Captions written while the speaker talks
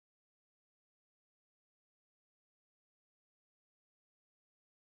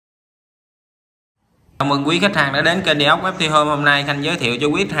Chào mừng quý khách hàng đã đến kênh Địa ốc FT Home. Hôm nay Khanh giới thiệu cho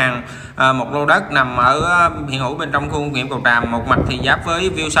quý khách hàng một lô đất nằm ở hiện hữu bên trong khu công nghiệp Cầu Tràm. Một mặt thì giáp với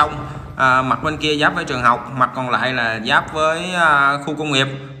view sông, mặt bên kia giáp với trường học, mặt còn lại là giáp với khu công nghiệp,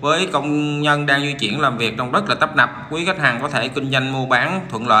 với công nhân đang di chuyển làm việc trong rất là tấp nập. Quý khách hàng có thể kinh doanh mua bán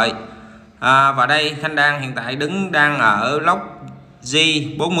thuận lợi. Và đây Khanh hiện tại đang ở lốc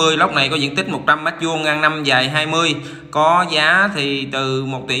G40. Lốc này có diện tích 100 m², ngang 5 dài 20, có giá thì từ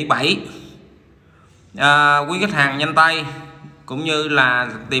 1,7 tỷ. Quý khách hàng nhanh tay cũng như là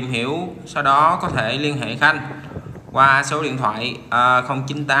tìm hiểu, sau đó có thể liên hệ Khanh qua số điện thoại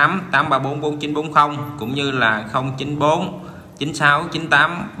 098 834 4940 cũng như là 094 96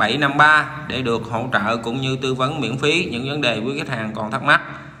 98 753 để được hỗ trợ cũng như tư vấn miễn phí những vấn đề quý khách hàng còn thắc mắc.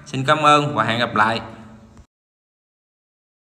 Xin cảm ơn và hẹn gặp lại.